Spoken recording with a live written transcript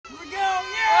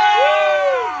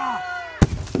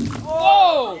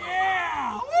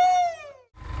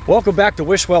Welcome back to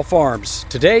Wishwell Farms.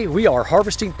 Today we are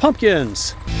harvesting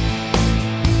pumpkins.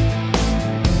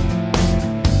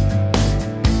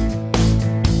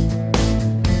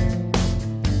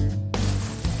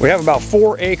 We have about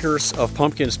 4 acres of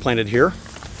pumpkins planted here.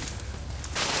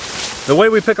 The way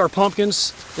we pick our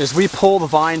pumpkins is we pull the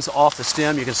vines off the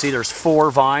stem. You can see there's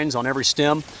 4 vines on every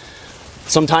stem.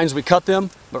 Sometimes we cut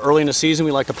them, but early in the season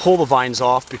we like to pull the vines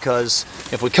off because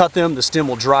if we cut them, the stem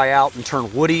will dry out and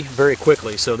turn woody very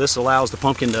quickly. So this allows the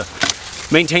pumpkin to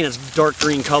maintain its dark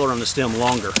green color on the stem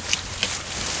longer.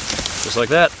 Just like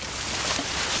that.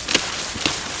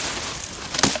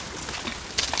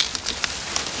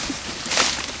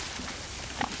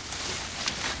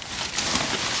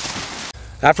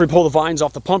 After we pull the vines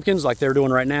off the pumpkins like they're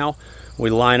doing right now, we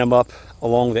line them up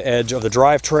along the edge of the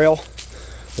drive trail.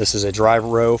 This is a drive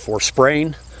row for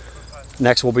spraying.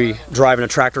 Next we'll be driving a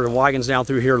tractor and wagons down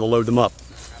through here to load them up.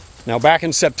 Now back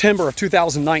in September of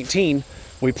 2019,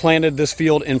 we planted this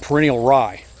field in perennial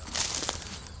rye.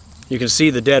 You can see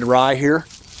the dead rye here.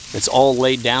 It's all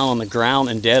laid down on the ground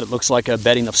and dead. It looks like a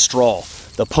bedding of straw.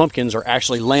 The pumpkins are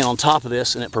actually laying on top of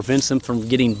this and it prevents them from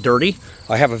getting dirty.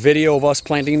 I have a video of us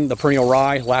planting the perennial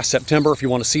rye last September. If you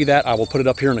want to see that, I will put it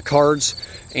up here in the cards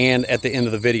and at the end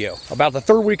of the video. About the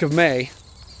 3rd week of May,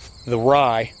 the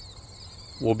rye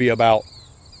will be about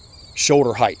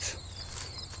shoulder height.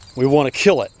 We want to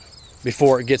kill it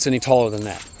before it gets any taller than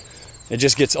that. It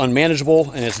just gets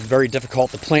unmanageable and it's very difficult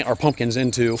to plant our pumpkins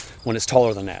into when it's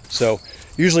taller than that. So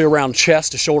usually around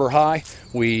chest to shoulder high,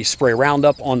 we spray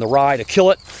Roundup on the rye to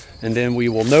kill it, and then we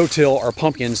will no-till our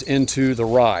pumpkins into the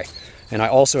rye. And I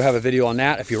also have a video on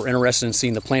that. If you're interested in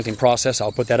seeing the planting process,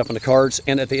 I'll put that up in the cards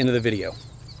and at the end of the video.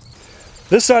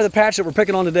 This side of the patch that we're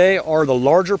picking on today are the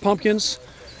larger pumpkins.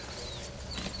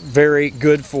 Very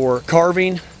good for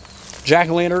carving,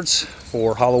 jack-o'-lanterns,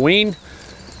 for Halloween.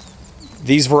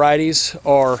 These varieties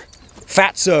are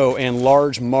Fatso and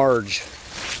Large Marge.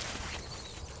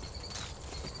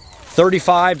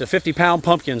 35 to 50 pound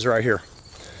pumpkins right here.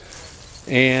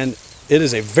 And it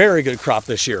is a very good crop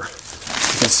this year.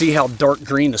 You can see how dark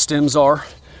green the stems are.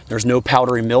 There's no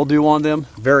powdery mildew on them.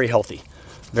 Very healthy.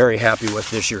 Very happy with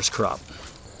this year's crop.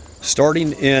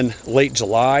 Starting in late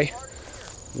July,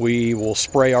 we will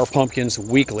spray our pumpkins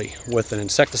weekly with an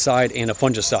insecticide and a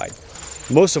fungicide.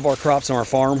 Most of our crops on our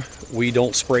farm, we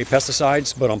don't spray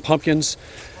pesticides, but on pumpkins,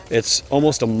 it's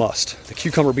almost a must. The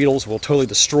cucumber beetles will totally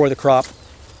destroy the crop,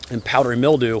 and powdery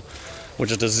mildew,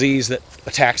 which is a disease that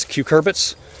attacks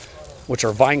cucurbits, which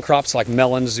are vine crops like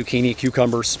melons, zucchini,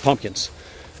 cucumbers, pumpkins.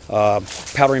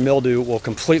 Powdery mildew will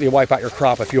completely wipe out your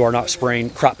crop if you are not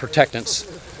spraying crop protectants,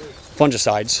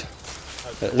 fungicides,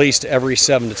 at least every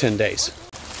 7 to 10 days.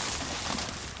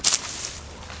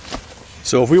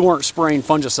 So if we weren't spraying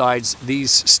fungicides,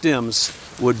 these stems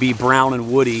would be brown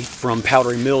and woody from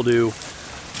powdery mildew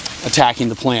attacking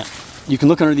the plant. You can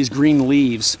look under these green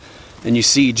leaves and you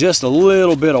see just a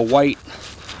little bit of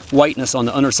whiteness on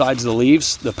the undersides of the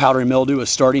leaves. The powdery mildew is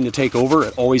starting to take over.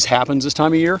 It always happens this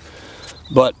time of year,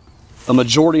 but a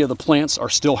majority of the plants are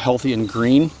still healthy and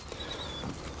green.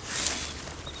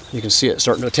 You can see it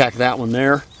starting to attack that one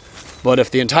there. But if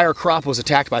the entire crop was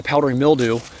attacked by powdery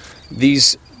mildew,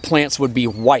 these plants would be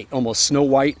white, almost snow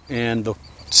white, and the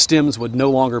stems would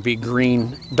no longer be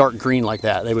green, dark green like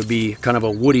that. They would be kind of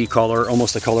a woody color,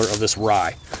 almost the color of this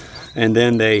rye. And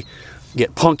then they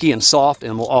get punky and soft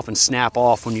and will often snap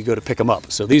off when you go to pick them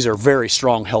up. So these are very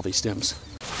strong, healthy stems.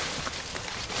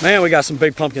 Man, we got some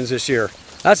big pumpkins this year.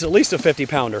 That's at least a 50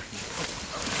 pounder.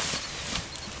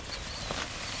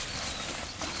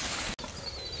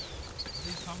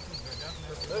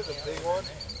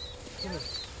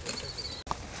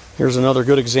 Here's another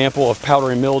good example of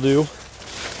powdery mildew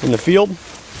in the field.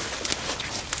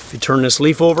 If you turn this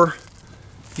leaf over,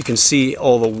 you can see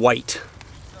all the white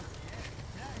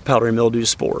powdery mildew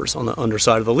spores on the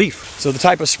underside of the leaf. So the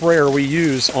type of sprayer we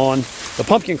use on the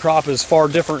pumpkin crop is far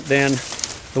different than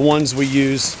the ones we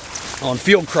use on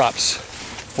field crops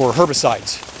for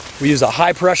herbicides. We use a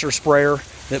high pressure sprayer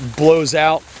that blows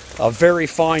out a very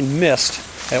fine mist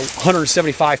at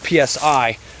 175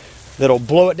 psi that'll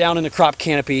blow it down in the crop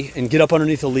canopy and get up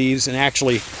underneath the leaves and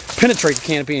actually penetrate the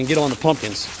canopy and get on the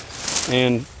pumpkins.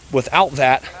 And without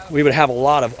that, we would have a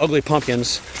lot of ugly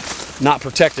pumpkins not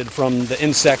protected from the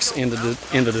insects and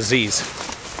the disease.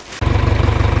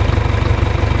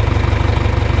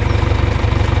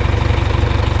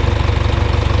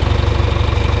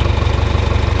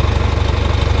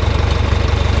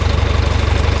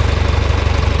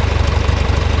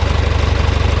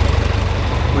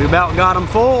 We about got them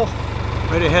full,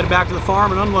 ready to head back to the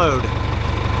farm and unload.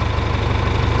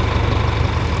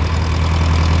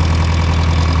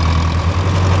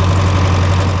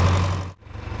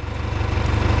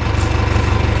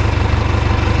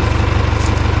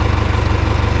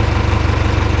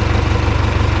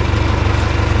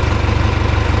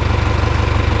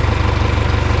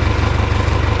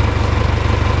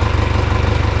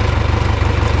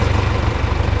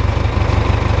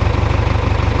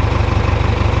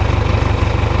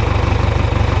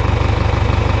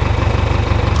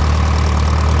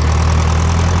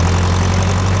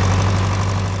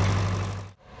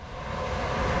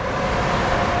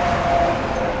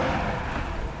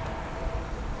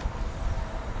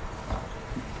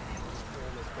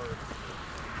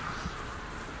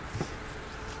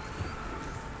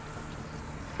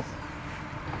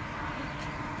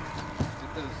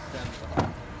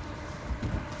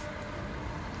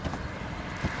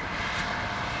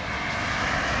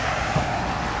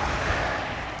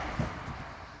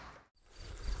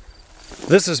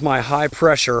 This is my high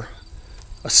pressure,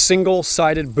 a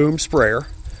single-sided boom sprayer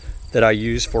that I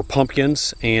use for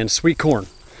pumpkins and sweet corn.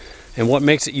 And what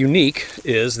makes it unique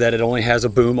is that it only has a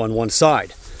boom on one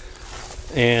side.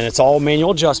 And it's all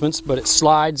manual adjustments, but it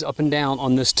slides up and down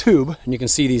on this tube. And you can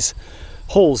see these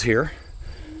holes here.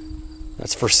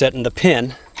 That's for setting the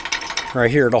pin right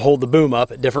here to hold the boom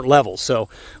up at different levels. So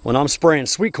when I'm spraying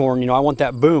sweet corn, I want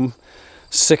that boom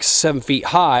 6-7 feet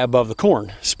high above the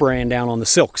corn, spraying down on the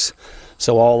silks.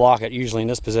 So I'll lock it usually in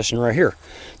this position right here.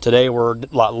 Today we're a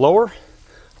lot lower,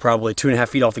 probably 2.5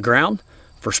 feet off the ground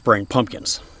for spraying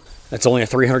pumpkins. That's only a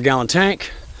 300-gallon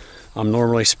tank. I'm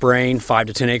normally spraying 5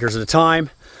 to 10 acres at a time.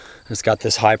 It's got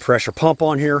this high pressure pump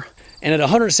on here. And at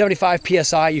 175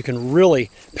 PSI, you can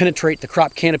really penetrate the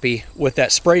crop canopy with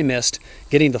that spray mist,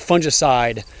 getting the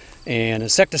fungicide and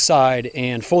insecticide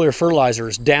and foliar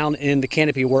fertilizers down in the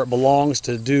canopy where it belongs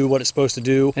to do what it's supposed to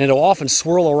do. And it'll often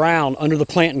swirl around under the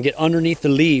plant and get underneath the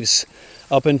leaves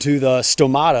up into the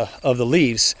stomata of the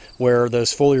leaves where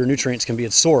those foliar nutrients can be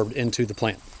absorbed into the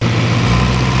plant.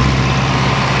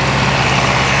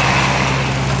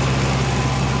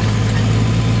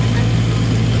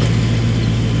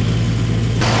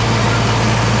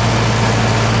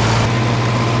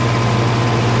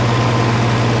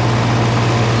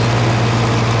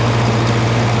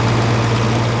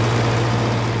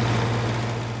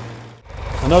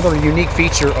 Another unique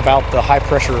feature about the high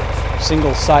pressure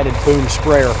single-sided boom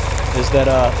sprayer is that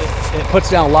it puts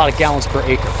down a lot of gallons per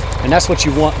acre. And that's what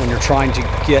you want when you're trying to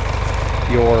get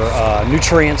your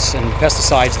nutrients and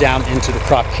pesticides down into the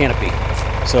crop canopy.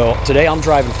 So today I'm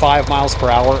driving 5 miles per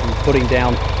hour and putting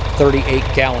down 38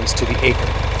 gallons to the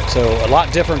acre. So a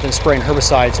lot different than spraying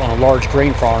herbicides on a large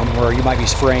grain farm where you might be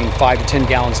spraying 5 to 10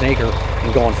 gallons an acre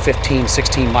and going 15,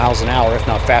 16 miles an hour, if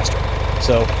not faster.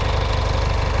 So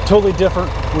totally different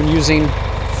when using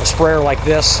a sprayer like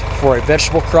this for a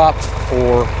vegetable crop,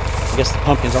 or I guess the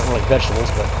pumpkins aren't really vegetables,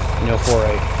 but for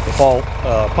a fall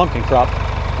pumpkin crop,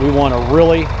 we want to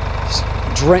really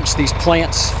drench these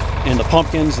plants and the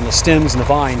pumpkins and the stems and the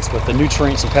vines with the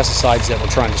nutrients and pesticides that we're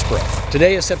trying to spray.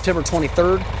 Today is September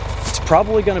 23rd. It's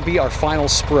probably going to be our final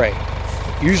spray.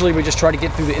 Usually we just try to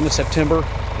get through the end of September,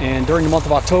 and during the month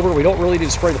of October we don't really need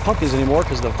to spray the pumpkins anymore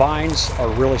because the vines are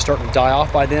really starting to die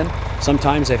off by then.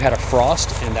 Sometimes they've had a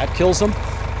frost and that kills them,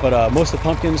 but most of the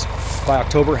pumpkins by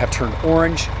October have turned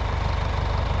orange.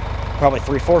 Probably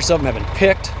 3/4 of them have been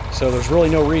picked, so there's really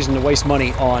no reason to waste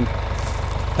money on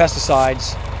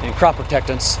pesticides and crop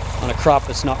protectants on a crop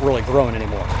that's not really growing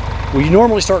anymore. We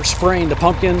normally start spraying the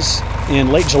pumpkins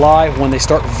in late July when they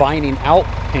start vining out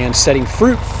and setting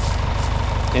fruit,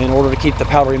 in order to keep the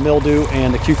powdery mildew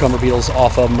and the cucumber beetles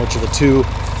off of them, which are the two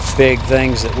big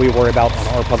things that we worry about on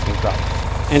our pumpkin crop.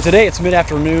 And today it's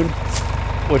mid-afternoon,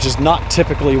 which is not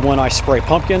typically when I spray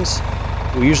pumpkins.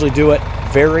 We usually do it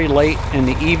very late in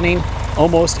the evening,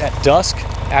 almost at dusk,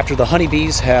 after the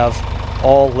honeybees have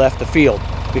all left the field,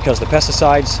 because the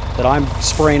pesticides that I'm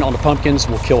spraying on the pumpkins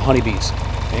will kill honeybees.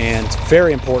 And it's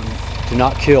very important to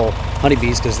not kill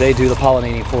honeybees because they do the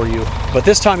pollinating for you. But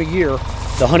this time of year,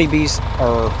 the honeybees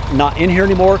are not in here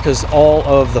anymore because all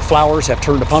of the flowers have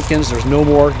turned to pumpkins. There's no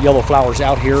more yellow flowers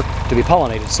out here to be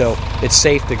pollinated, so it's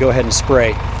safe to go ahead and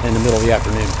spray in the middle of the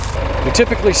afternoon. We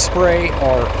typically spray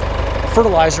our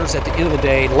fertilizers at the end of the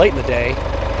day, late in the day,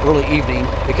 early evening,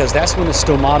 because that's when the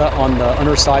stomata on the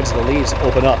undersides of the leaves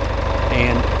open up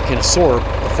and can absorb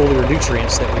the foliar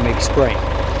nutrients that we may be spraying.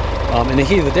 In the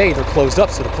heat of the day, they're closed up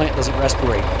so the plant doesn't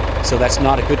respirate, so that's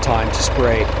not a good time to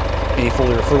spray any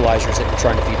foliar fertilizers that you're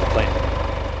trying to feed the plant.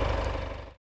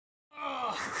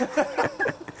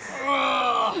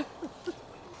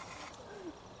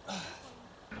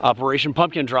 Operation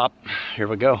Pumpkin Drop. Here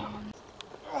we go.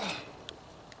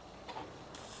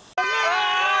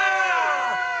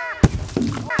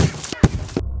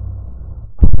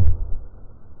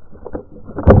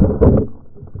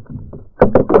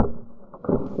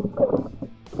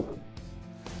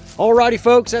 Alrighty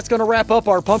folks, that's going to wrap up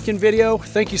our pumpkin video.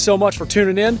 Thank you so much for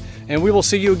tuning in, and we will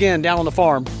see you again down on the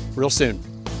farm real soon.